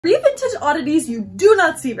oddities you do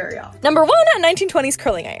not see very often. Number 1, a 1920s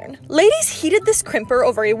curling iron. Ladies heated this crimper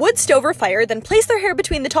over a wood stove or fire, then placed their hair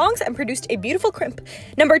between the tongs and produced a beautiful crimp.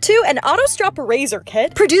 Number 2, an auto-strop razor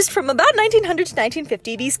kit. Produced from about 1900 to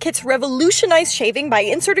 1950, these kits revolutionized shaving by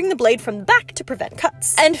inserting the blade from the back to prevent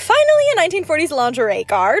cuts. And finally, a 1940s lingerie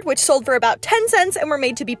guard, which sold for about 10 cents and were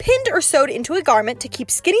made to be pinned or sewed into a garment to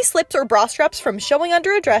keep skinny slips or bra straps from showing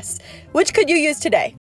under a dress. Which could you use today?